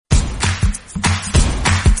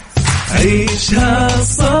عيشها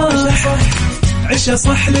صح عيشها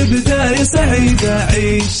صح لبداية سعيدة.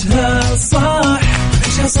 عيشها صح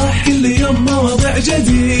عيشها صح كل يوم مواضيع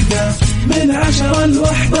جديدة من 10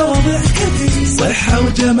 ل1 وضع كثير صحة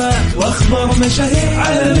وجمال وأخبار مشاهير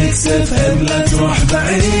على ميكس اف ام لا تروح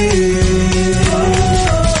بعيد.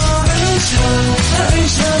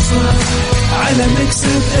 عيشها صح على ميكس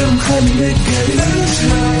اف ام خليك قريب.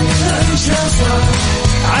 عيشها صح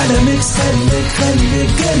على ميكس خليك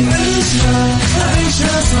قريب.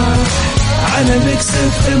 عيشها صح على ميكس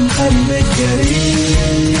اف ام خليك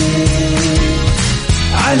قريب.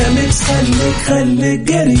 على ميكس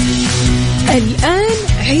خليك قريب. الآن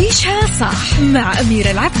عيشها صح مع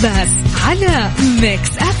أميرة العباس على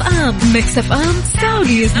ميكس اف ام. ميكس اف ام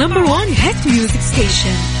سعوديز نمبر 1 هيت ميوزك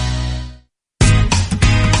ستيشن.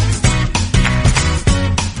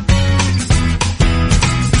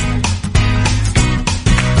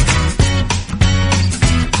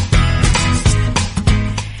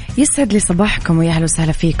 يسعد لي صباحكم ويا أهلا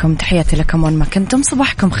وسهلا فيكم. تحياتي لكم وين ما كنتم.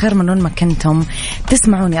 صباحكم خير من وين ما كنتم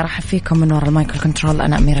تسمعوني. أرحب فيكم من وراء المايكل كنترول.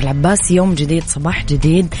 أنا أميرة العباس. يوم جديد، صباح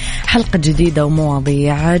جديد، حلقة جديدة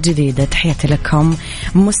ومواضيع جديدة. تحياتي لكم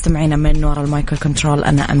مستمعين من وراء المايكل كنترول.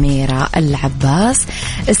 أنا أميرة العباس.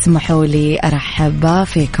 اسمحوا لي أرحب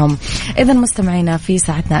فيكم. إذا مستمعينا في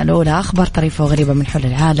ساعتنا الأولى أخبار طريفة وغريبة من حول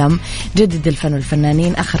العالم، جديد الفن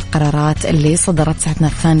والفنانين، آخر قرارات اللي صدرت. ساعتنا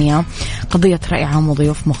الثانية قضية رأي عام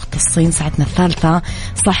وضيوف مختصين. ساعتنا الثالثة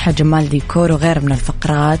صحة، جمال، ديكور وغير من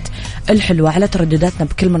الفقرات الحلوة. على تردداتنا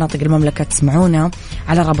بكل مناطق المملكة تسمعونا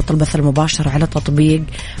على رابط البث المباشر على تطبيق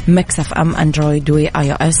ميكس اف ام اندرويد واي او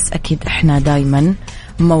اس. أكيد احنا دايما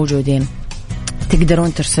موجودين.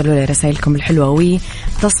 تقدرون ترسلوا لي رسائلكم الحلوة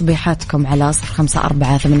وتصبيحاتكم على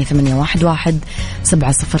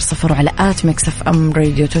 0548811700 وعلى ميكس اف ام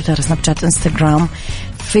راديو، تويتر، سناب شات، انستغرام،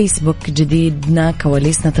 فيسبوك. جديدنا،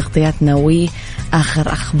 كواليسنا، تغطياتنا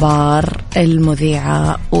وآخر أخبار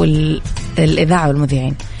المذيعة والإذاعة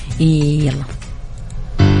والمذيعين. يلا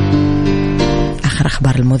آخر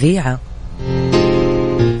أخبار المذيعة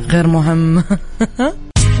غير مهم.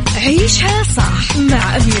 عيشها صح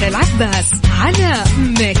مع أميرة العباس على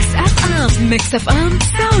ميكس اف ام. ميكس اف ام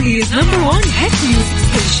سعوديز نمبر 1 هيت ميوزك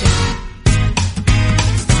ستيشن.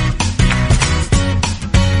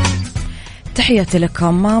 تحياتي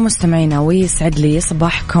لكم مستمعينا ويسعد لي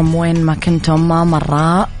صباحكم وين ما كنتم.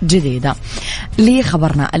 مرة جديدة لي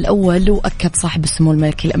خبرنا الأول. وأكد صاحب السمو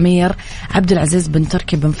الملكي الأمير عبد العزيز بن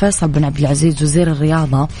تركي بن فيصل بن عبد العزيز وزير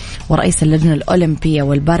الرياضة ورئيس اللجنة الأولمبية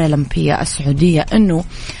والبارالمبية السعودية أنه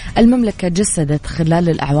المملكة جسدت خلال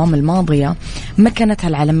الأعوام الماضية مكانتها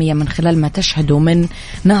العالمية من خلال ما تشهد من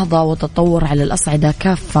نهضة وتطور على الأصعدة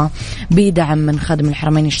كافة بدعم من خادم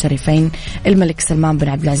الحرمين الشريفين الملك سلمان بن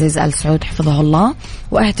عبد العزيز آل سعود حفظه الله،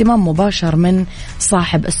 واهتمام مباشر من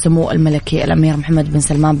صاحب السمو الملكي الأمير محمد بن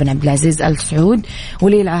سلمان بن عبد العزيز آل سعود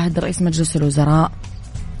ولي العهد رئيس مجلس الوزراء،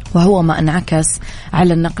 وهو ما انعكس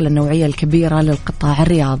على النقلة النوعية الكبيرة للقطاع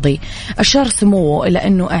الرياضي. أشار سموه إلى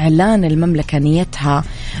أنه إعلان المملكة نيتها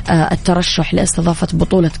الترشح لاستضافة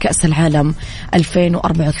بطولة كأس العالم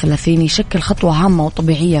 2034 يشكل خطوة هامة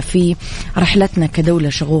وطبيعية في رحلتنا كدولة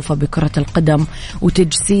شغوفة بكرة القدم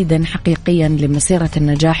وتجسيدا حقيقيا لمسيرة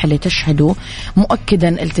النجاح اللي تشهد،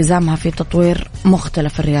 مؤكدا التزامها في تطوير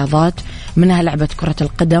مختلف الرياضات منها لعبة كرة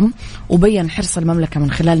القدم. وبين حرص المملكة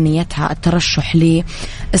من خلال نيتها الترشح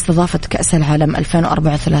لاستضافة كأس العالم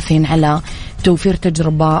 2034 على توفير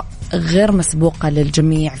تجربة غير مسبوقة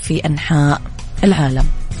للجميع في أنحاء العالم.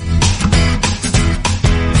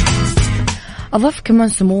 أضاف كمان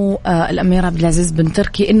سمو الأمير عبد العزيز بن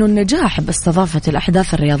تركي أنه النجاح باستضافة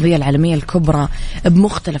الأحداث الرياضية العالمية الكبرى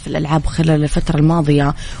بمختلف الألعاب خلال الفترة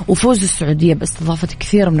الماضية وفوز السعودية باستضافة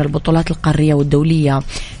كثير من البطولات القارية والدولية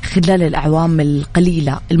خلال الأعوام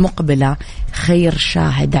القليلة المقبلة خير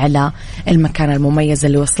شاهد على المكانة المميزة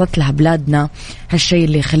اللي وصلت لها بلادنا، هالشيء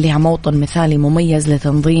اللي يخليها موطن مثالي مميز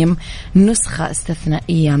لتنظيم نسخة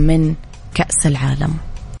استثنائية من كأس العالم.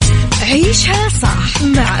 عيشها صح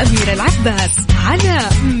مع أميرة العباس على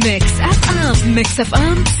ميكس اف ام. ميكس اف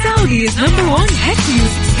ام سعوديز نمبر 1 هيت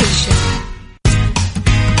ميوزك ستيشن.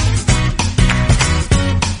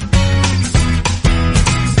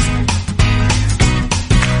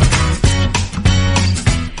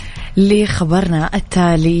 لخبرنا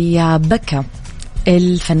التالي، بكى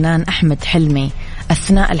الفنان أحمد حلمي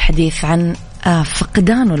أثناء الحديث عن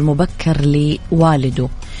فقدانه المبكر لوالده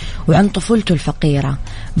وعن طفولته الفقيرة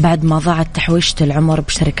بعد ما ضاعت تحويشة العمر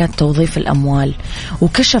بشركات توظيف الأموال،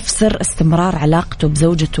 وكشف سر استمرار علاقته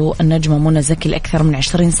بزوجته النجمة منى زكي لأكثر من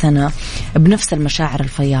 20 سنة بنفس المشاعر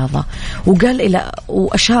الفياضة.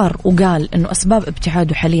 وأشار وقال أنه أسباب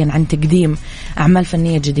ابتعاده حاليا عن تقديم أعمال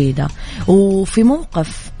فنية جديدة. وفي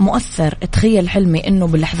موقف مؤثر تخيل حلمي أنه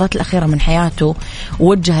باللحظات الأخيرة من حياته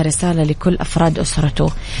وجه رسالة لكل أفراد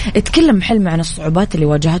أسرته. اتكلم حلمي عن الصعوبات اللي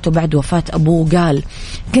واجهته بعد وفاة أبوه، قال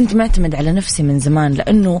كنت معتمد على نفسي من زمان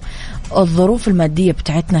لأنه الظروف المادية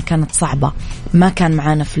بتاعتنا كانت صعبة، ما كان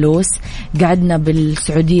معانا فلوس، قعدنا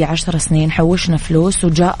بالسعودية 10 سنين حوشنا فلوس،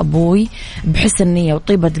 وجاء أبوي بحسن نية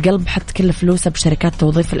وطيبة قلب حط كل فلوسه بشركات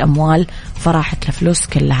توظيف الأموال فراحت الفلوس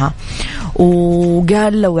كلها.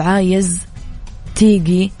 وقال لو عايز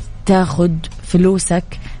تيجي تاخد فلوسك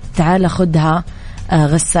تعال خدها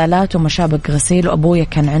غسالات ومشابك غسيل. وأبويا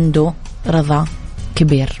كان عنده رضا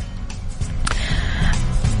كبير.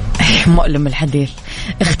 مؤلم الحديث.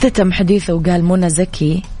 اختتم حديثه وقال منى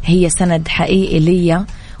زكي هي سند حقيقي لي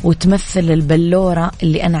وتمثل البلورة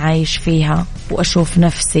اللي أنا عايش فيها وأشوف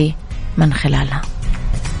نفسي من خلالها.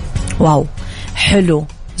 واو، حلو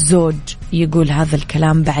زوج يقول هذا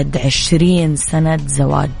الكلام بعد 20 سنة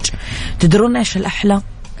زواج. تدرون إيش الأحلى؟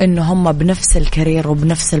 إنه هم بنفس الكارير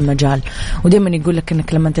وبنفس المجال. ودائما يقول لك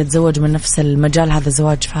إنك لما تتزوج من نفس المجال هذا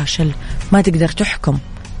زواج فاشل، ما تقدر تحكم،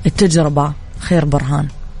 التجربة خير برهان.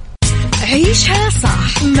 عيشها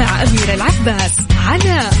صح مع أميرة العباس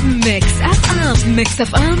على ميكس أف أم. ميكس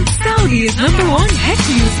أف أم سعوديز نمبر 1 هيت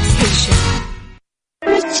ميوزك ستيشن.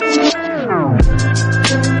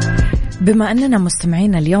 بما أننا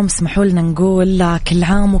مستمعين اليوم اسمحوا لنا نقول كل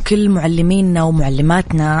عام وكل معلمينا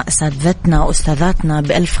ومعلماتنا أساتذتنا وأستاذاتنا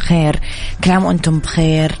بألف خير. كل عام وأنتم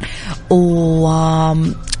بخير، وأنتم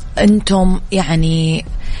يعني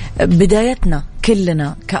بدايتنا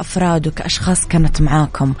كلنا كأفراد وكأشخاص كانت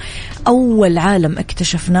معاكم. أول عالم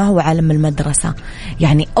اكتشفناه هو عالم المدرسة،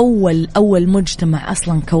 يعني أول مجتمع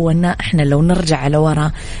أصلا كوناه إحنا لو نرجع على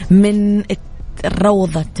وراء من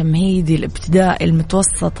الروضة التمهيدي الابتدائي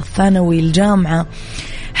المتوسط الثانوي الجامعة،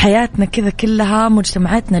 حياتنا كذا كلها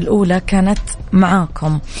مجتمعاتنا الأولى كانت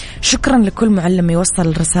معاكم. شكرا لكل معلم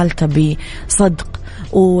يوصل رسالته بصدق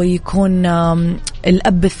ويكون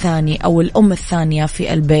الأب الثاني أو الأم الثانية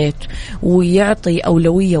في البيت ويعطي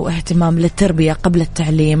أولوية واهتمام للتربية قبل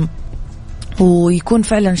التعليم، ويكون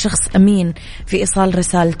فعلا شخص أمين في إيصال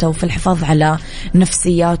رسالته وفي الحفاظ على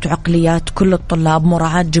نفسيات وعقليات كل الطلاب،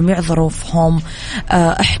 مراعاة جميع ظروفهم،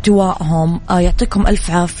 احتوائهم. يعطيكم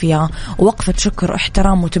ألف عافية، ووقفة شكر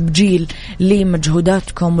واحترام وتبجيل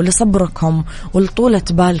لمجهوداتكم ولصبركم ولطولة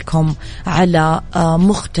بالكم على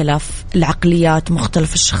مختلف العقليات،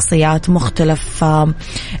 مختلف الشخصيات، مختلف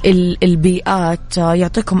البيئات.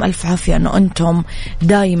 يعطيكم ألف عافية أنه أنتم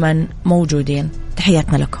دايما موجودين.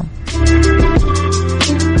 تحياتنا لكم.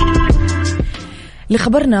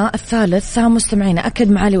 لخبرنا الثالث مستمعينا،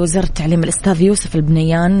 أكد معالي وزير التعليم الأستاذ يوسف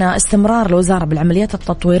البنيان استمرار الوزارة بالعمليات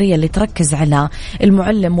التطويرية اللي تركز على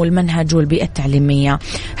المعلم والمنهج والبيئة التعليمية.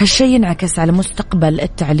 هالشيء ينعكس على مستقبل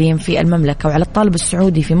التعليم في المملكة وعلى الطالب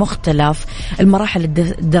السعودي في مختلف المراحل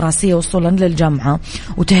الدراسية وصولا للجامعة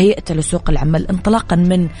وتهيئته لسوق العمل، انطلاقا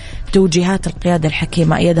من توجيهات القيادة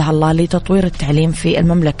الحكيمة أيدها الله لتطوير التعليم في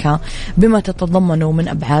المملكة بما تتضمنه من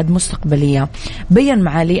أبعاد مستقبلية. بيّن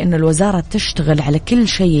معالي أن الوزارة تشتغل على كل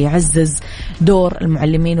شيء يعزز دور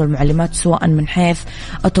المعلمين والمعلمات، سواء من حيث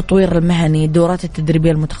التطوير المهني، الدورات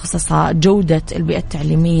التدريبية المتخصصة، جودة البيئة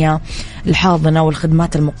التعليمية الحاضنة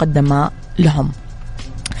والخدمات المقدمة لهم.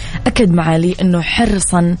 أكد معالي أنه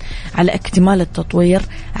حرصا على اكتمال التطوير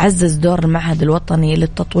عزز دور المعهد الوطني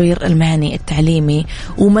للتطوير المهني التعليمي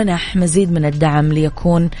ومنح مزيد من الدعم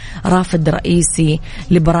ليكون رافد رئيسي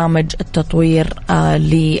لبرامج التطوير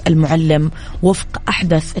للمعلم وفق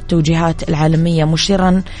أحدث التوجيهات العالمية،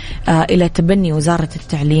 مشيرا إلى تبني وزارة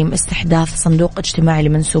التعليم استحداث صندوق اجتماعي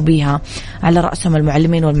لمنسوبيها على رأسهم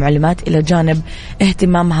المعلمين والمعلمات، إلى جانب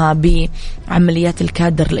اهتمامها بعمليات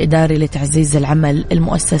الكادر الإداري لتعزيز العمل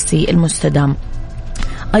المؤسسي المستدام.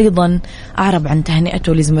 أيضا أعرب عن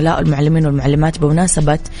تهنئته لزملاء المعلمين والمعلمات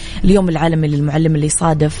بمناسبة اليوم العالمي للمعلم اللي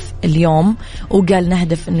صادف اليوم، وقال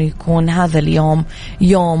نهدف أنه يكون هذا اليوم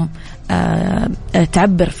يوم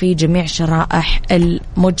تعبر فيه جميع شرائح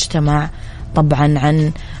المجتمع طبعا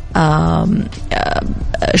عن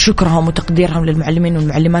شكرهم وتقديرهم للمعلمين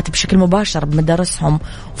والمعلمات بشكل مباشر بمدارسهم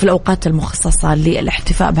وفي الأوقات المخصصة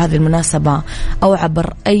للاحتفاء بهذه المناسبة أو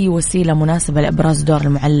عبر أي وسيلة مناسبة لإبراز دور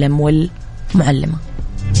المعلم والمعلمة.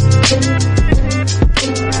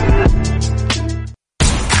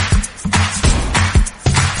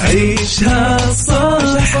 عيشها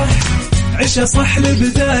صح، عيشها صح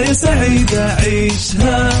لبداية سعيدة.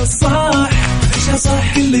 عيشها صح، عيشها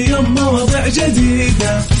صح، كل يوم مواضيع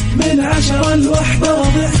جديدة من 10 ل1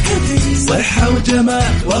 مواضيع كثير، صحة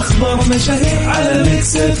وجمال واخبار مشاهير على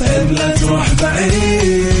ميكس اف ام، لا تروح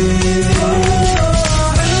بعيد.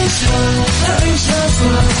 عيشها عيشها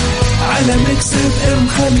صح على ميكس اف ام،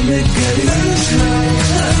 خليك قريب.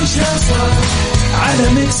 عيشها صح على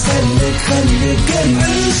ميكس، خليك قريب.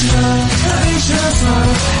 عيشها صح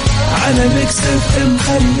على ميكس اف ام،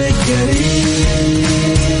 خليك قريب.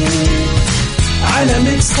 على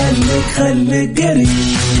ميكس خليك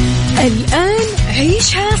قريب. الآن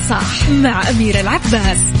عيشها صح مع أميرة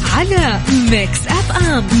العباس على ميكس اف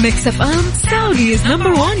ام. ميكس اف ام سعوديز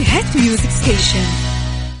نمبر 1 هيت ميوزك ستيشن.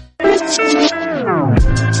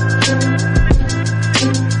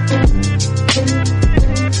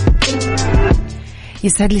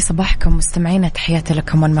 يسعد لي صباحكم مستمعينا، تحياتي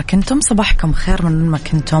لكم وين ما كنتم، صباحكم خير من ما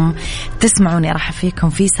كنتم تسمعوني. راح فيكم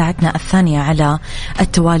في ساعتنا الثانية على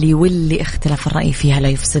التوالي، واللي اختلاف الرأي فيها لا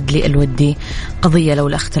يفسد لي الودي قضية،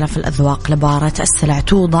 لولا اختلاف الأذواق لبارة السلع.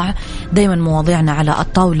 توضع دايما مواضيعنا على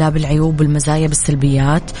الطاولة بالعيوب والمزايا،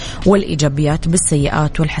 بالسلبيات والإيجابيات،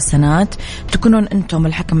 بالسيئات والحسنات. تكونون أنتم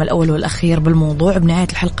الحكم الأول والأخير بالموضوع. بنهاية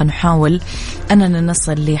الحلقة نحاول أننا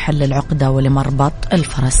نصل لحل العقدة ولمربط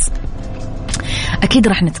الفرس. أكيد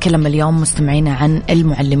رح نتكلم اليوم مستمعينا عن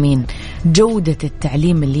المعلمين. جودة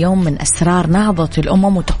التعليم اليوم من أسرار نهضة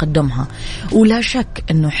الأمم وتقدمها، ولا شك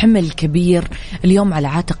أنه حمل كبير اليوم على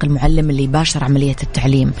عاتق المعلم اللي يباشر عملية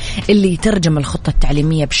التعليم، اللي يترجم الخطة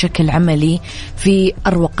التعليمية بشكل عملي في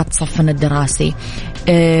أروقة صفنا الدراسي.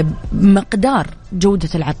 مقدار جودة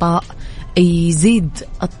العطاء يزيد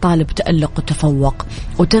الطالب تألق وتفوق،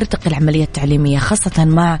 وترتقي العملية التعليمية، خاصة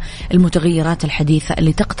مع المتغيرات الحديثة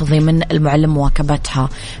اللي تقتضي من المعلم مواكبتها،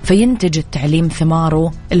 فينتج التعليم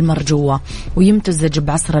ثماره المرجوة، ويمتزج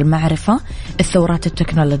بعصر المعرفة، الثورات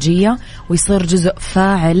التكنولوجية، ويصير جزء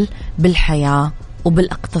فاعل بالحياة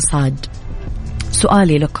وبالاقتصاد.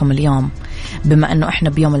 سؤالي لكم اليوم، بما أنه إحنا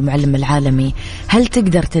بيوم المعلم العالمي، هل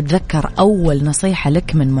تقدر تتذكر أول نصيحة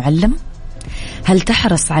لك من معلم؟ هل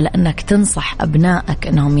تحرص على أنك تنصح أبنائك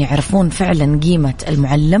أنهم يعرفون فعلا قيمة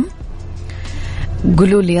المعلم؟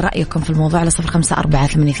 قولوا لي رأيكم في الموضوع على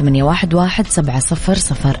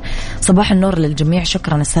 0548811700. صباح النور للجميع.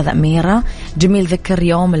 شكرا أستاذة أميرة، جميل ذكر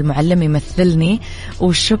يوم المعلم يمثلني،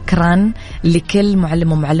 وشكرا لكل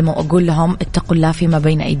معلم ومعلمة، وأقول لهم اتقوا الله فيما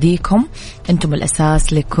بين أيديكم، أنتم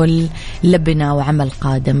الأساس لكل لبنة وعمل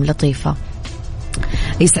قادم. لطيفة،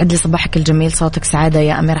 يسعد لي صباحك الجميل، صوتك سعادة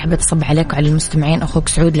يا أمير. أحب أتصبح عليك وعلى المستمعين. أخوك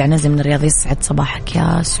سعود العنزي من الرياض. يسعد صباحك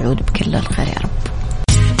يا سعود بكل الخير يا رب.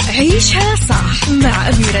 عيشها صح مع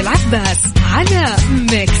أميرة العباس على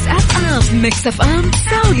ميكس اف ام. ميكس اف ام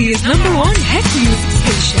سعوديز نمبر 1 هيت ميوزك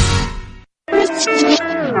ستيشن.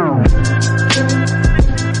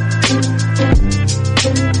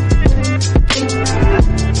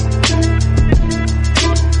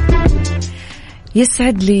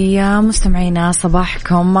 يسعد لي يا مستمعينا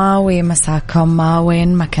صباحكم ومساكم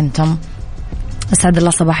وين ما كنتم. أسعد الله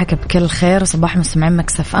صباحك بكل خير، وصباح مستمعين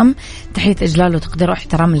ميكس اف ام. تحية إجلال وتقدير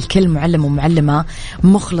واحترام لكل معلم ومعلمة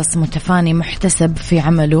مخلص متفاني محتسب في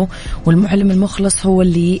عمله، والمعلم المخلص هو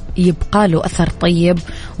اللي يبقى له أثر طيب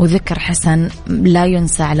وذكر حسن لا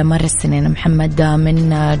ينسى على مر السنين. محمد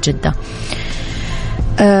من جدة.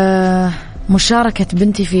 مشاركة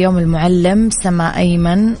بنتي في يوم المعلم سما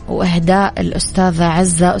أيمن، وإهداء الأستاذة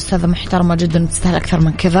عزة، أستاذة محترمة جدا تستاهل أكثر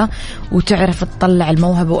من كذا وتعرف تطلع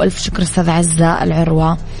الموهبة. وألف شكر أستاذة عزة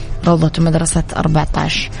العروة، روضة مدرسة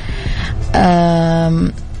 14.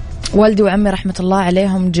 والدي وعمي رحمة الله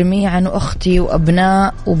عليهم جميعا، وأختي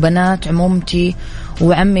وأبناء وبنات عمومتي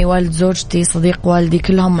وعمي والد زوجتي صديق والدي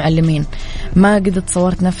كلهم معلمين. ما قد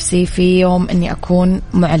تصورت نفسي في يوم أني أكون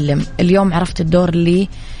معلم. اليوم عرفت الدور اللي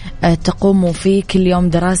تقوموا فيه كل يوم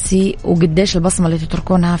دراسي، وقديش البصمة اللي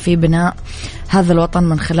تتركونها في بناء هذا الوطن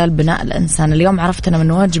من خلال بناء الإنسان. اليوم عرفت أنا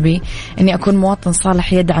من واجبي أني أكون مواطن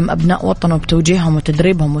صالح يدعم أبناء وطنه بتوجيههم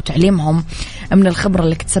وتدريبهم وتعليمهم من الخبرة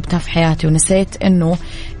اللي اكتسبتها في حياتي. ونسيت أنه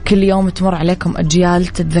كل يوم تمر عليكم أجيال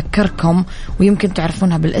تتذكركم ويمكن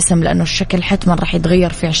تعرفونها بالاسم، لأنه الشكل حتما راح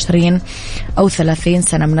يتغير في 20 أو 30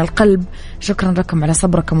 سنة. من القلب شكرا لكم على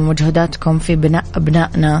صبركم ومجهوداتكم في بناء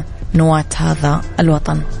أبنائنا نواة هذا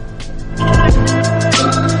الوطن.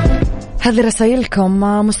 هذه رسائلكم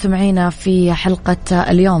مستمعينا في حلقة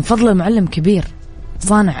اليوم. فضل المعلم كبير،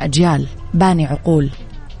 صانع أجيال، باني عقول،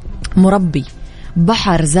 مربي،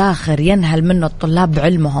 بحر زاخر ينهل منه الطلاب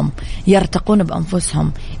بعلمهم، يرتقون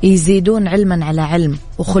بأنفسهم، يزيدون علما على علم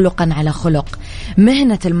وخلقا على خلق.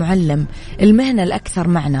 مهنة المعلم المهنة الأكثر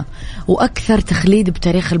معنى وأكثر تخليد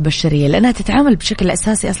بتاريخ البشرية، لأنها تتعامل بشكل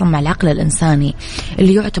أساسي أصلا مع العقل الإنساني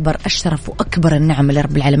اللي يعتبر أشرف وأكبر النعم اللي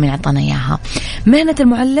رب العالمين عطانا إياها. مهنة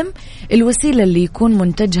المعلم الوسيلة اللي يكون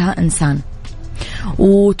منتجها إنسان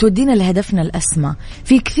وتودينا لهدفنا الأسمى.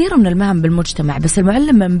 في كثير من المهن بالمجتمع، بس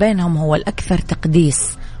المعلم من بينهم هو الأكثر تقديس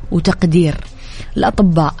وتقدير.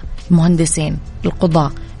 الأطباء، المهندسين،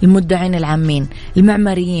 القضاة، المدعين العامين،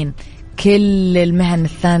 المعماريين، كل المهن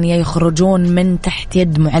الثانية يخرجون من تحت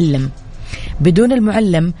يد معلم. بدون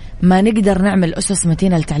المعلم ما نقدر نعمل أسس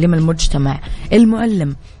متينة لتعليم المجتمع.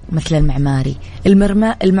 المعلم مثل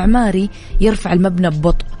المعماري يرفع المبنى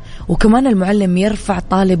ببطء، وكمان المعلم يرفع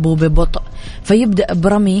طالبه ببطء، فيبدأ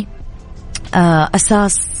برمي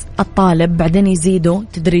أساس الطالب، بعدين يزيده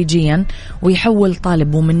تدريجيا ويحول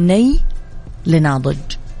طالبه من ني لناضج.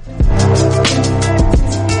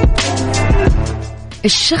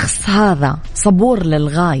 الشخص هذا صبور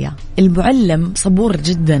للغاية. المعلم صبور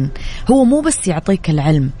جدا، هو مو بس يعطيك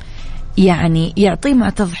العلم، يعني يعطيه مع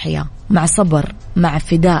تضحية، مع صبر، مع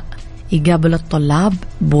فداء. يقابل الطلاب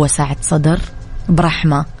بوسعة صدر،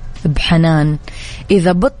 برحمة، بحنان.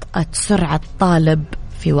 إذا بطأت سرعة طالب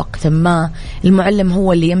في وقت ما، المعلم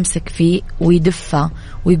هو اللي يمسك فيه ويدفه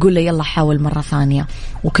ويقول له يلا حاول مرة ثانية.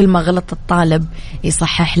 وكل ما غلط الطالب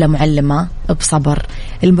يصحح له معلمه بصبر.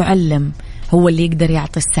 المعلم هو اللي يقدر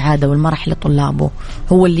يعطي السعادة والمرح لطلابه،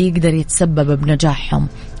 هو اللي يقدر يتسبب بنجاحهم.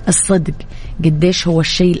 الصدق قديش هو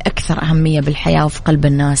الشيء الأكثر أهمية بالحياة وفي قلب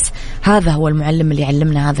الناس. هذا هو المعلم اللي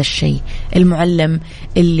يعلمنا هذا الشيء. المعلم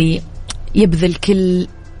اللي يبذل كل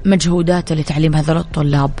مجهوداته لتعليم هذول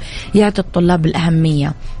الطلاب، يعطي الطلاب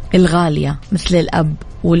الأهمية الغالية مثل الأب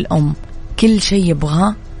والأم. كل شيء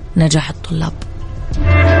يبغاه نجاح الطلاب.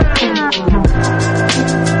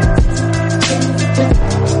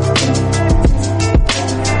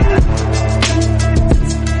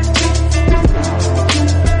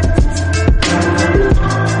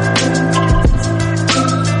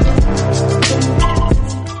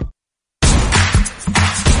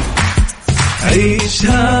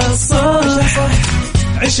 عيشها صح،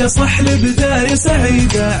 عيشها صح لبداية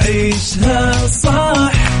سعيدة. عيشها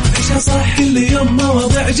صح، عيشها صح كل يوم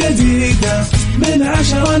مواضيع جديدة، من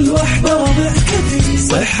 10 ل1 مواضيع كثير،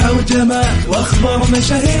 صحة وجمال واخبار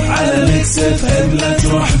مشاهير، على ميكس اف ام لا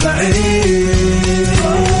تروح بعيد.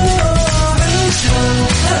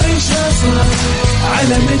 عيشها صح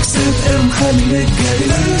على ميكس اف ام، خليك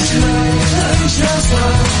قريب. عيشها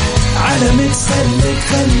صح على ميكس، خليك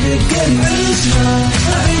قريب.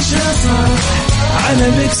 عيشها صح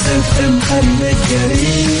على ميكس اف ام، خليك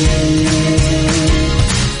قريب.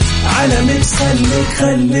 على ميكس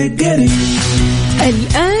خليك قريب.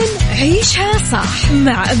 الآن عيشها صح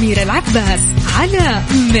مع أميرة العباس على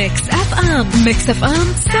ميكس اف ام. ميكس اف ام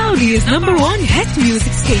سعوديز نمبر 1 هيت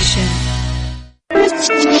ميوزك ستيشن.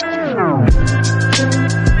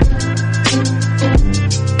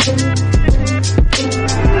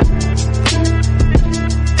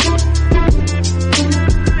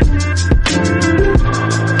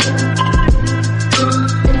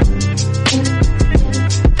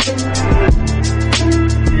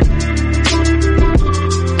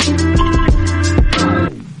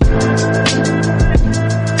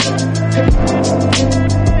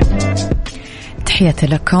 تحياتي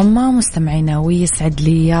لكم مستمعينا، ويسعد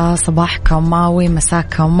لي صباحكم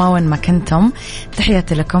ومساكم وين ما كنتم.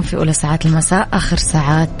 تحياتي لكم في أولى ساعات المساء، آخر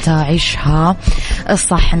ساعات عيشها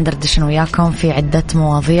الصح، ندردشن وياكم في عدة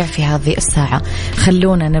مواضيع في هذه الساعة.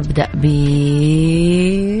 خلونا نبدأ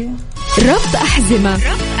ربط أحزمة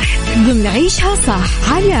ضمن عيشها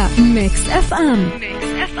صح على ميكس اف ام.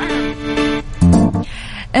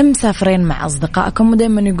 مسافرين مع أصدقائكم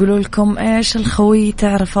ودائما يقولوا لكم إيش الخوي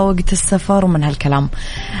تعرفه وقت السفر ومن هالكلام.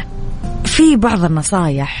 في بعض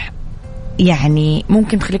النصايح يعني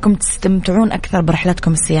ممكن تخليكم تستمتعون أكثر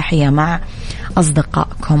برحلتكم السياحية مع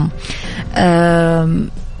أصدقائكم.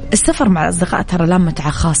 السفر مع الأصدقاء ترى له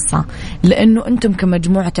متعة خاصة، لأنه أنتم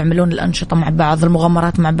كمجموعة تعملون الأنشطة مع بعض،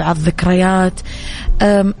 المغامرات مع بعض، ذكريات.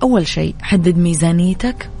 أول شيء حدد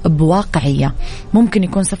ميزانيتك بواقعية. ممكن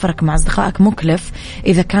يكون سفرك مع أصدقائك مكلف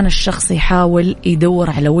إذا كان الشخص يحاول يدور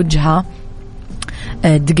على وجهة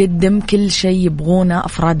تقدم كل شيء يبغونه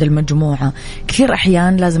أفراد المجموعة. كثير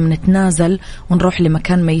أحيان لازم نتنازل ونروح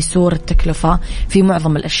لمكان ميسور التكلفة في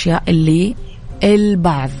معظم الأشياء اللي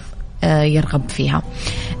البعض يرغب فيها.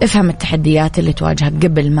 افهم التحديات اللي تواجهك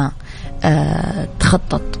قبل ما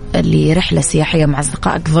تخطط لرحلة سياحية مع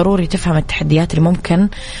أصدقائك ضروري تفهم التحديات اللي ممكن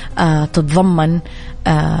تتضمن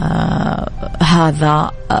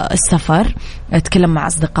هذا السفر. اتكلم مع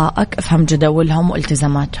أصدقائك، افهم جداولهم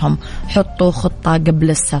والتزاماتهم، حطوا خطة قبل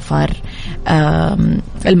السفر،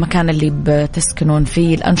 المكان اللي بتسكنون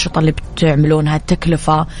فيه، الأنشطة اللي بتعملونها،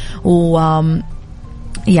 التكلفة،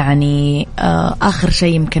 يعني آخر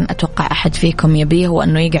شيء يمكن أتوقع أحد فيكم يبيه هو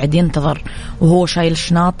أنه يقعد ينتظر وهو شايل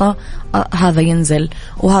شناطة، هذا ينزل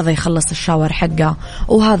وهذا يخلص الشاور حقه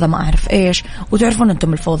وهذا ما أعرف إيش، وتعرفون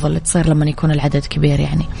أنتم الفوضى اللي تصير لما يكون العدد كبير.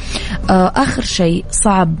 يعني آخر شيء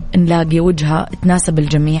صعب نلاقي وجهة تناسب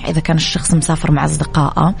الجميع. إذا كان الشخص مسافر مع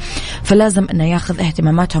أصدقائه فلازم أنه ياخذ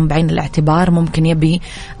اهتماماتهم بعين الاعتبار. ممكن يبي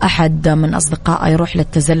أحد من أصدقائه يروح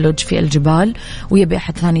للتزلج في الجبال ويبي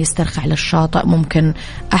أحد ثاني يسترخي على الشاطئ، ممكن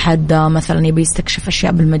أحد مثلا يبي يستكشف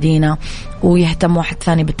أشياء بالمدينة ويهتم واحد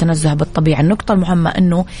ثاني بالتنزه بالطبيعة. النقطة المهمة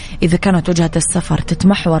أنه إذا كانت وجهة السفر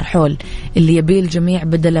تتمحور حول اللي يبيه الجميع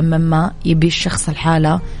بدلا مما يبيه الشخص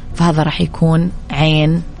الحالة، فهذا راح يكون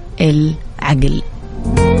عين العقل.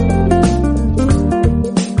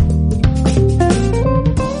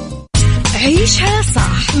 عيشها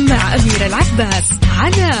صح مع أميرة العباس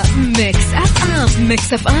على ميكس أف أم.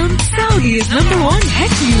 ميكس أف أم سعوديز نمبر 1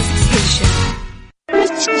 هيت ميوزك ستيشن.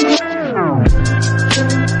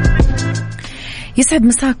 يسعد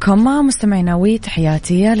مساكم مستمعينا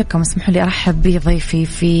وتحياتي لكم. اسمحوا لي أرحب بضيفي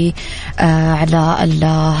في على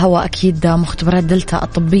الهواء أكيد مختبرات دلتا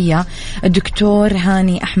الطبية الدكتور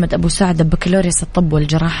هاني أحمد أبو سعد، بكالوريوس الطب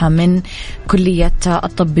والجراحة من كلية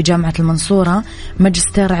الطب بجامعة المنصورة،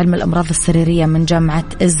 ماجستير علم الأمراض السريرية من جامعة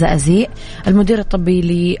الزقازيق، المدير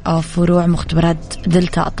الطبي لفروع مختبرات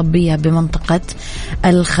دلتا الطبية بمنطقة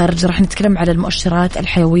الخرج. راح نتكلم على المؤشرات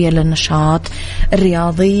الحيوية للنشاط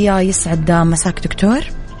الرياضي. يسعد مساك دكتور.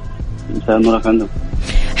 مساء النور يا فندم.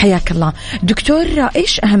 حياك الله دكتور.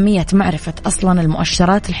 إيش أهمية معرفة أصلا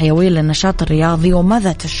المؤشرات الحيوية للنشاط الرياضي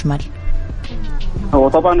وماذا تشمل؟ هو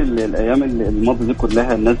طبعا الأيام الماضية دي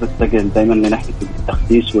كلها الناس بتتجه دايما لناحية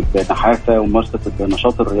التخسيس والنحافة وممارسة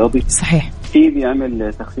النشاط الرياضي. صحيح. في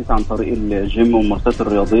بيعمل تخسيس عن طريق الجيم والممارسات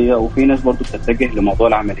الرياضية، وفي ناس برضو بتتجه لموضوع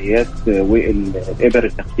العمليات والإبر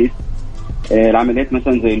التخسيس. العمليات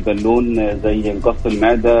مثلا زي البالون، زي القص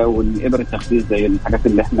المعدة، والإبر التخسيس زي الحاجات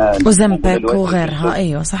اللي احنا وزنبك وغيرها.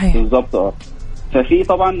 أيوة صحيح بالضبط. ففي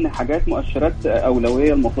طبعا حاجات مؤشرات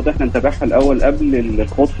أولوية المفروض احنا نتابعها الأول قبل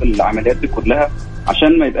الخوض في العمليات دي كلها،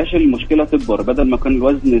 عشان ما يبقاش المشكلة تكبر. بدل ما كان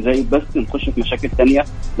الوزن زايد بس نخش في مشاكل تانية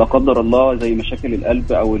لا قدر الله، زي مشاكل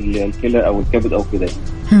القلب أو الكلى أو الكبد أو كده.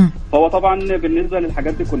 فهو طبعا بالنسبة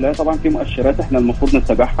للحاجات دي كلها طبعا في مؤشرات احنا المفروض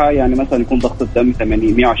نتابعها. يعني مثلا يكون ضغط الدم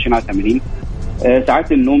 120 على 80،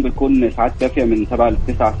 ساعات النوم بتكون ساعات كافية من 7 ل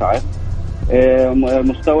 9 ساعات،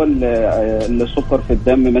 مستوى السكر في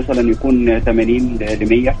الدم مثلا يكون 80 ل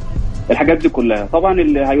 100. الحاجات دي كلها طبعا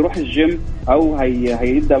اللي هيروح الجيم او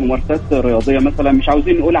هيبدا ممارسات رياضيه مثلا، مش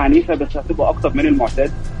عاوزين نقول عنيفه بس هتبقى اكتر من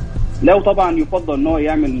المعتاد. لو طبعا يفضل ان هو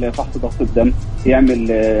يعمل فحص ضغط الدم، يعمل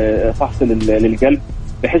فحص للقلب،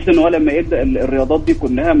 بحيث ان هو لما يبدا الرياضات دي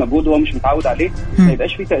كلها مجهود هو مش متعود عليه ما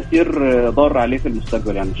يبقاش فيه تاثير ضار عليه في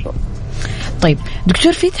المستقبل يعني ان شاء الله. طيب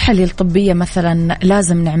دكتور، في تحاليل طبية مثلا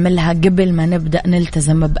لازم نعملها قبل ما نبدأ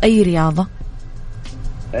نلتزم بأي رياضة؟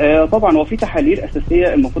 طبعا هو في تحاليل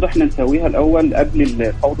أساسية المفروض احنا نسويها الأول قبل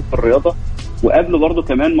الخوض في الرياضة، وقبل برضو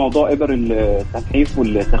كمان موضوع إبر التنحيف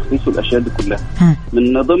والتخسيس والأشياء دي كلها.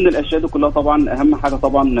 من ضمن الأشياء دي كلها طبعا أهم حاجة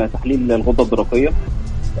طبعا تحليل الغدة الدرقية،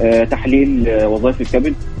 تحليل وظائف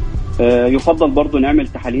الكبد، يفضل برضو نعمل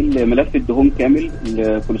تحاليل ملف الدهون كامل،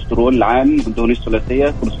 الكوليسترول العام، الدهون الثلاثية،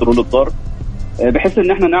 الكوليسترول الضار، بحيث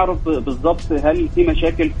ان احنا نعرف بالظبط هل في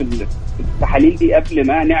مشاكل في التحاليل دي قبل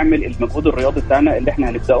ما نعمل المجهود الرياضي بتاعنا اللي احنا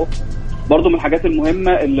هنبداه. برضو من الحاجات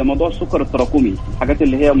المهمه اللي موضوع السكر التراكمي، الحاجات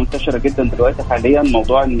اللي هي منتشره جدا دلوقتي حاليا،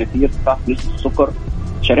 موضوع ان في ارتفاع في نسبه السكر،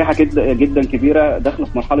 شريحه جدا كبيره داخله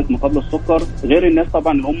في مرحله ما قبل السكر، غير الناس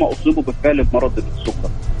طبعا اللي هم اصيبوا بالفعل بمرض السكر.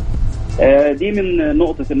 دي من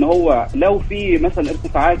نقطة ان هو لو في مثلا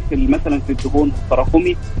ارتفاعات في مثلا في الدهون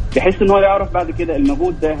التراكمي، بحيث ان هو يعرف بعد كده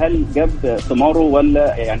المجهود ده هل جاب ثماره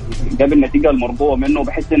ولا يعني جاب النتيجة المرجوة منه،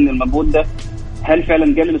 بحيث ان المجهود ده هل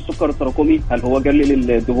فعلا قلل السكر التراكمي، هل هو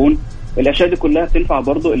قلل الدهون. الاشياء دي كلها تنفع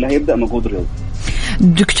برضو اللي هيبدأ مجهود رياضي.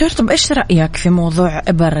 دكتور، طب إيش رأيك في موضوع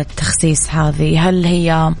إبر التخسيس هذه؟ هل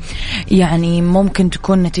هي يعني ممكن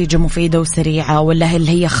تكون نتيجة مفيدة وسريعة، ولا هل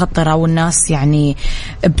هي خطرة والناس يعني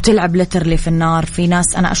بتلعب لترلي في النار؟ في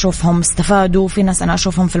ناس أنا أشوفهم استفادوا، في ناس أنا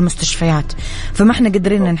أشوفهم في المستشفيات، فما احنا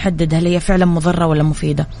قادرين نحدد هل هي فعلا مضرة ولا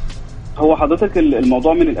مفيدة. هو حضرتك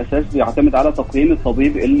الموضوع من الاساس بيعتمد على تقييم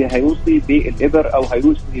الطبيب اللي هيوصي بالابر او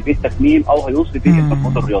هيوصي بالتكميم او هيوصي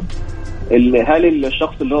بالمجهود الرياضي. هل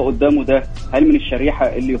الشخص اللي هو قدامه ده هل من الشريحه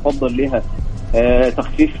اللي يفضل لها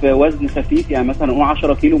تخفيف وزن خفيف، يعني مثلا نقول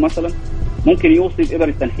 10 كيلو مثلا، ممكن يوصي بإبر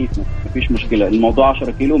التنحيف، مفيش مشكله، الموضوع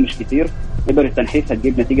 10 كيلو مش كتير، إبر التنحيف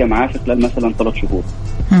هتجيب نتيجه معاه في خلال مثلا 3 شهور.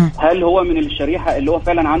 هل هو من الشريحه اللي هو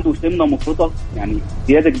فعلا عنده سمنه مفرطه، يعني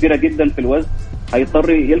زياده كبيره جدا في الوزن، هيضطر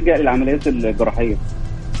يلجأ للعمليات الجراحيه،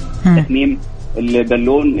 تكميم،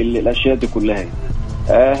 البالون، الاشياء دي كلها.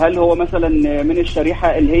 هل هو مثلا من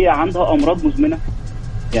الشريحه اللي هي عندها امراض مزمنه،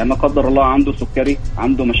 يعني ما قدر الله عنده سكري،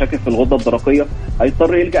 عنده مشاكل في الغده الدرقيه،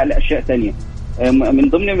 هيضطر يلجأ لاشياء تانية. من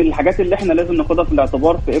ضمن الحاجات اللي احنا لازم ناخدها في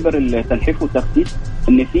الاعتبار في ابر التنحيف والتخسيس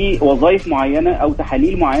ان في وظائف معينه او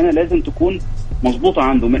تحاليل معينه لازم تكون مظبوطه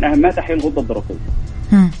عنده، من اهمها تحليل الغده الدرقيه.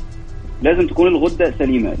 لازم تكون الغده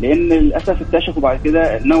سليمه، لان للاسف اكتشفوا بعد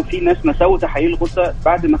كده انه في ناس مساووا تحاليل الغده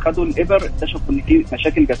بعد ما خدوا الابر، اكتشفوا ان في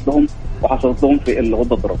مشاكل جات لهم وحصلت لهم في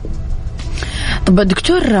الغده الدرقيه. طب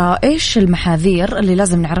دكتور، ايش المحاذير اللي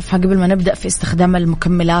لازم نعرفها قبل ما نبدأ في استخدام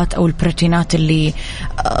المكملات او البروتينات اللي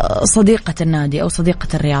صديقة النادي او صديقة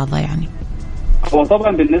الرياضة يعني؟ هو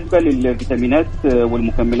طبعا بالنسبة للفيتامينات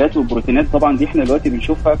والمكملات والبروتينات، طبعا دي احنا دلوقتي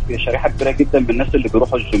بنشوفها في شريحة كبيرة جدا من الناس اللي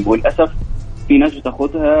بيروحوا الجيم، وللأسف في ناس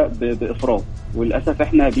بتاخدها بإفراط، وللأسف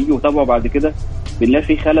احنا بيجي وتابعوا بعد كده بنلاقي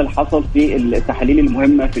في خلل حصل في التحاليل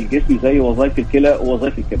المهمة في الجسم زي وظائف الكلى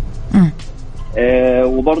ووظائف الكبد.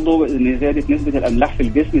 وبرضه زيادة نسبة الأملاح في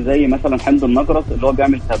الجسم زي مثلا حمض النقرس اللي هو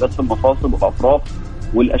بيعمل التهابات في المفاصل والأطراف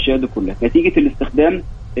والأشياء دي كلها نتيجة الاستخدام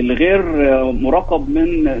الغير مراقب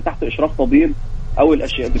من تحت إشراف طبيب أو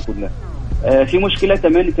الأشياء دي كلها. في مشكلة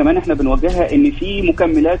كمان احنا بنواجهها إن في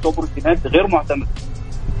مكملات وبروتينات غير معتمدة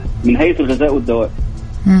من هيئة الغذاء والدواء.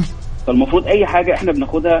 فالمفروض أي حاجة احنا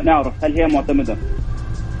بناخدها نعرف هل هي معتمدة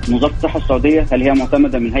من وزارة الصحة السعودية، هل هي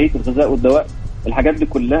معتمدة من هيئة الغذاء والدواء، الحاجات دي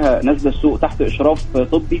كلها نازله السوق تحت اشراف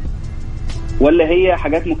طبي، ولا هي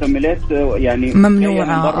حاجات مكملات يعني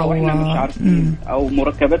ممنوعه او احنا مش عارفين او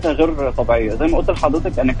مركباتها غير طبيعيه. زي ما قلت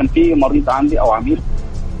لحضرتك انا كان في مريض عندي او عميل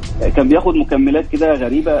كان بياخد مكملات كده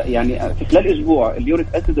غريبه، يعني في خلال اسبوع اليوريك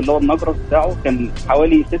اسيد اللي هو النقرس بتاعه كان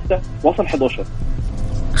حوالي 6 وصل 11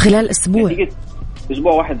 خلال اسبوع،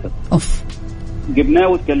 اسبوع واحد بس. اوف. جبناه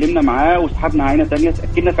واتكلمنا معاه وسحبنا عينه ثانيه،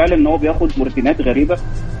 تاكدنا فعلا ان هو بياخد بروتينات غريبه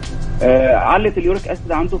علت اليوريك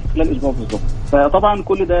اسيد عنده في خلال اسبوع بالظبط. فطبعا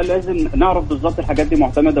كل ده لازم نعرف بالظبط الحاجات دي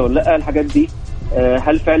معتمده ولا لا، الحاجات دي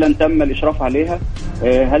هل فعلا تم الاشراف عليها،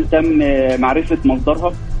 هل تم معرفه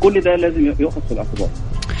مصدرها، كل ده لازم يؤخذ في الاعتبار.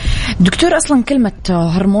 دكتور، اصلا كلمه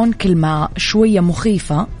هرمون كلمه شويه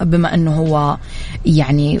مخيفه بما انه هو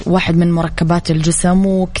يعني واحد من مركبات الجسم،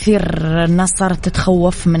 وكثير الناس صارت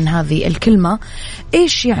تتخوف من هذه الكلمه.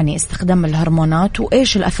 ايش يعني استخدام الهرمونات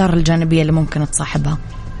وايش الاثار الجانبيه اللي ممكن تصاحبها؟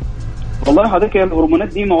 والله حضرتك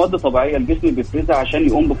الهرمونات دي مواد طبيعيه الجسم بيفرزها عشان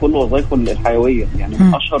يقوم بكل وظائفه الحيويه، يعني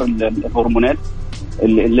من اشهر الهرمونات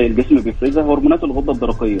اللي الجسم بيفرزها هرمونات الغده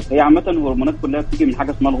الدرقيه. هي عامه الهرمونات كلها بتيجي من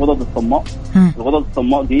حاجه اسمها الغدد الصماء. الغدد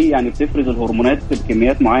الصماء دي يعني بتفرز الهرمونات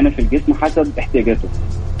بكميات معينه في الجسم حسب احتياجاته.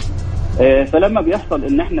 فلما بيحصل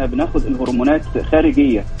ان احنا بناخد الهرمونات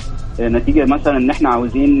خارجيه نتيجه مثلا ان احنا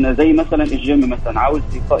عاوزين زي مثلا الجيم مثلا عاوز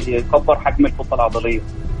يكبر حجم الكتله العضليه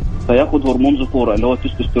فياخد هرمون ذكوره اللي هو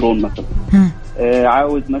التستوستيرون مثلا.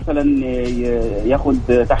 عاوز مثلا ياخد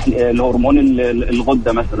الهرمون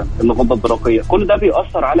الغده مثلا الغده الدرقيه، كل ده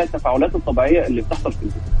بيأثر على التفاعلات الطبيعيه اللي بتحصل في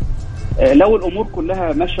الجسم. لو الامور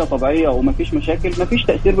كلها ماشيه طبيعيه ومفيش مشاكل مفيش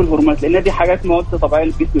تاثير بالهرمونات، لان دي حاجات مواد طبيعيه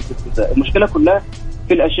للجسم بتفرزها. المشكله كلها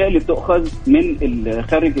في الاشياء اللي بتؤخذ من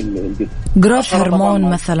خارج الجسم. جروث هرمون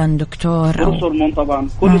مثلا دكتور، جروث هرمون طبعا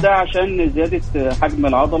كل ده عشان زياده حجم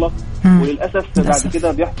العضله. وللاسف بعد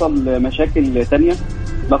كده بيحصل مشاكل تانية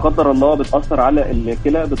لا قدر الله، بتاثر على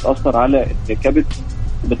الكلى، بتاثر على الكبد،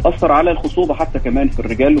 بتاثر على الخصوبه حتى كمان في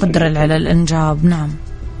الرجال، قدر على الانجاب. نعم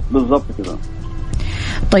بالضبط كده.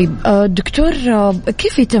 طيب دكتور،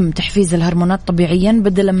 كيف يتم تحفيز الهرمونات طبيعيا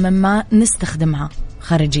بدلا مما نستخدمها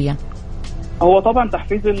خارجيا؟ هو طبعا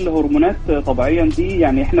تحفيز الهرمونات طبيعيا دي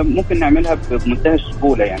يعني احنا ممكن نعملها بمنتهى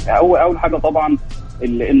السهوله. يعني اول حاجه طبعا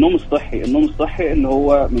النوم الصحي. النوم الصحي اللي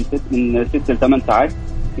هو من 6 ل 8 ساعات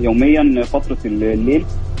يوميا فتره الليل.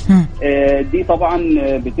 دي طبعا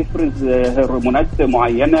بتفرز هرمونات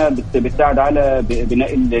معينه بتساعد على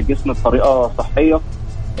بناء الجسم بطريقه صحيه.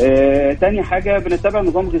 تاني حاجه بنتبع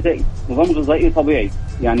نظام غذائي طبيعي،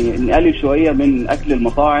 يعني نقلل شويه من اكل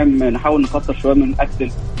المطاعم، نحاول نكتر شويه من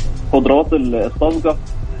اكل الخضروات الطازجه،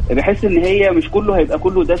 بحيث ان هي مش كله هيبقى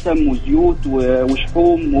كله دسم وزيوت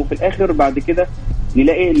وشحوم، وفي الاخر بعد كده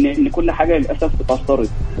نلاقي ان كل حاجه للاسف اتاثرت،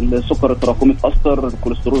 السكر التراكمي اتاثر،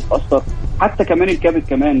 الكوليسترول اتاثر، حتى كمان الكبد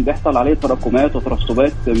كمان بيحصل عليه تراكمات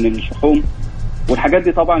وترسبات من الشحوم، والحاجات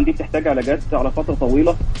دي طبعا دي بتحتاج علاجات على فتره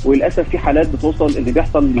طويله، وللاسف في حالات بتوصل ان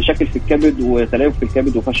بيحصل مشاكل في الكبد وتليف في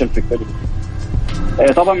الكبد وفشل في الكبد.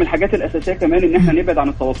 طبعا من الحاجات الاساسيه كمان ان احنا نبعد عن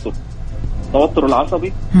التوتر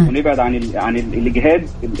العصبي، ونبعد عن الاجهاد،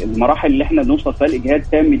 المراحل اللي احنا بنوصل فيها الاجهاد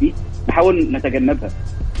تام دي نحاول نتجنبها.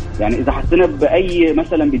 يعني اذا حسينا باي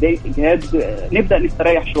مثلا بدايه اجهاد نبدا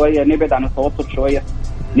نستريح شويه، نبعد عن التوتر شويه،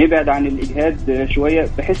 نبعد عن الاجهاد شويه،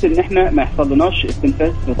 بحيث ان احنا ما يحصلناش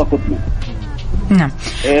استنفاذ في طاقتنا. نعم.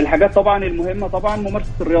 الحاجات طبعا المهمه طبعا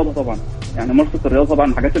ممارسه الرياضه، طبعا يعني ممارسه الرياضه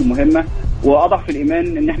طبعا الحاجات المهمه، واضعف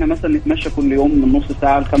الايمان ان احنا مثلا نتمشى كل يوم من نص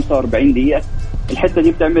ساعه ل 45 دقيقه. الحته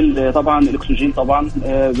دي بتعمل طبعا الاكسجين، طبعا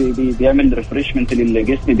بيعمل ريفريشمنت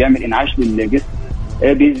للجسم، بيعمل انعاش للجسم،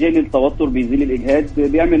 بيزيل التوتر، بيزيل الاجهاد،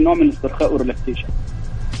 بيعمل نوع من الاسترخاء والريلاكسيشن.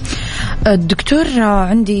 الدكتور،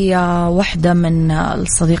 عندي واحدة من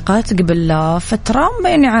الصديقات قبل فترة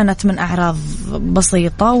يعني عانت من أعراض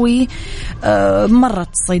بسيطة، ومرت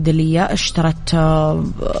صيدلية اشترت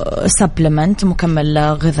سبلمنت مكمل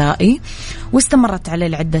غذائي واستمرت عليه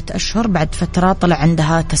لعدة أشهر. بعد فترة طلع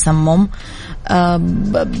عندها تسمم.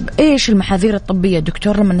 ايش المحاذير الطبية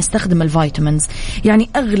دكتور لما نستخدم الفيتامينز؟ يعني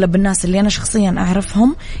اغلب الناس اللي انا شخصيا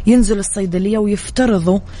اعرفهم ينزل الصيدلية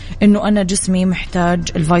ويفترضوا انه انا جسمي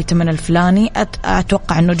محتاج الفيتامين الفلاني،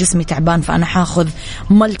 اتوقع انه جسمي تعبان فانا حاخذ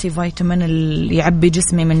ملتي فيتامين اللي يعبي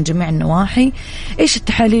جسمي من جميع النواحي. ايش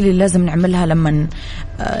التحاليل اللي لازم نعملها لما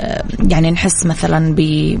يعني نحس مثلا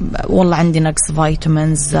والله عندي نقص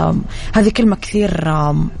فيتامينز؟ هذه كلمة كثير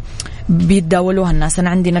بيتداولوها الناس، أنا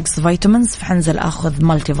عندي نقص فيتامينز فحنزل أخذ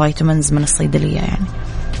مالتي فيتامينز من الصيدلية. يعني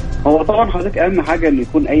هو طبعا حضرتك أهم حاجة إن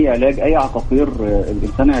يكون أي علاج، أي عقاقير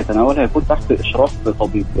الإنسان هيتناولها يكون تحت إشراف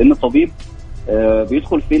طبيب، لأن الطبيب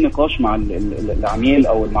بيدخل في نقاش مع العميل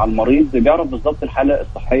أو مع المريض، بيعرف بالضبط الحالة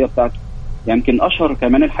الصحية بتاعته. يمكن يعني أشهر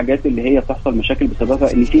كمان الحاجات اللي هي بتحصل مشاكل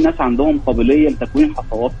بسببها إن في ناس عندهم قابلية لتكوين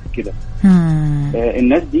حصوات كده.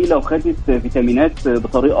 الناس دي لو خدت فيتامينات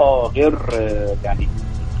بطريقة غير يعني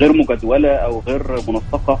غير مجدولة أو غير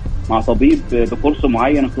منسقة مع طبيب بكورس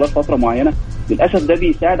معين خلال فترة معينة، للأسف ده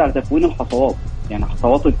بيساعد على تكوين الحصوات، يعني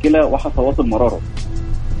حصوات الكلى وحصوات المرارة.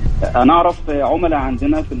 أنا أعرف عملاء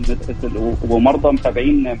عندنا ومرضى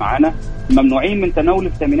متابعين معانا ممنوعين من تناول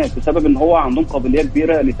الفيتامينات بسبب إن هو عندهم قابلية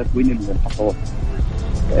كبيرة لتكوين الحصوات.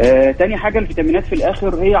 تاني حاجة الفيتامينات في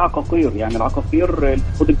الآخر هي عقاقير، يعني العقاقير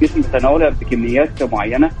المفروض الجسم بيتناولها بكميات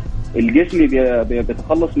معينة، الجسم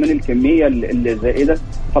بيتخلص من الكمية الزائدة.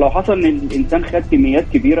 فلو حصل ان الانسان خد كميات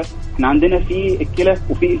كبيرة، احنا عندنا في الكلى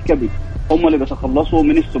وفي الكبد هم اللي بيتخلصوا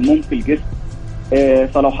من السموم في الجسم.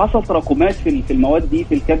 فلو حصل تراكمات في المواد دي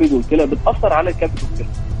في الكبد والكلى بتأثر على الكبد والكلى.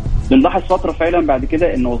 بنلاحظ فترة فعلا بعد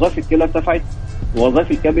كده ان وظائف الكلى ارتفعت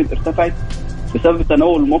ووظائف الكبد ارتفعت بسبب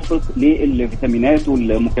التناول المفرط للفيتامينات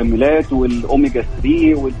والمكملات والأوميجا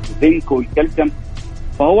 3 والزنك والكالسيوم.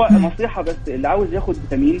 فهو نصيحة بس اللي عاوز ياخد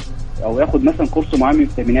فيتامين أو ياخد مثلا كورس معين من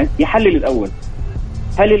الفيتامينات يحلل الأول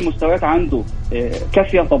هل المستويات عنده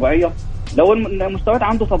كافية طبيعية. لو المستويات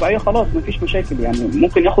عنده طبيعية خلاص مفيش مشاكل، يعني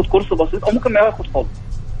ممكن ياخد كورس بسيط أو ممكن ما ياخد خالص.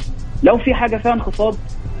 لو في حاجة فيها انخفاض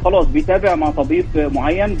خلاص بيتابع مع طبيب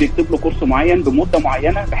معين بيكتب له كورس معين بمدة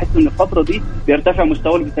معينة بحيث ان الفترة دي بيرتفع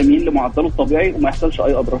مستوى الفيتامين لمعدله الطبيعي وما يحصلش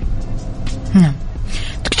اي اضرار. نعم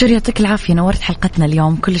دكتور يعطيك العافية، نورت حلقتنا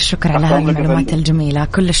اليوم، كل الشكر على هذه المعلومات الجميلة،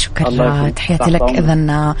 كل الشكر. تحياتي لك.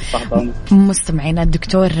 إذن مستمعينا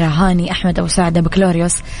الدكتور هاني أحمد أبو سعدة،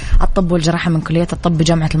 بكالوريوس الطب والجراحة من كلية الطب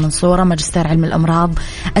بجامعة المنصورة، ماجستير علم الأمراض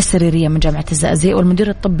السريرية من جامعة الزقازيق، والمدير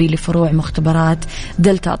الطبي لفروع مختبرات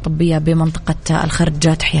دلتا الطبية بمنطقة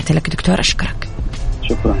الخرج. تحياتي لك دكتور، أشكرك.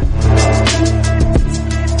 شكرا.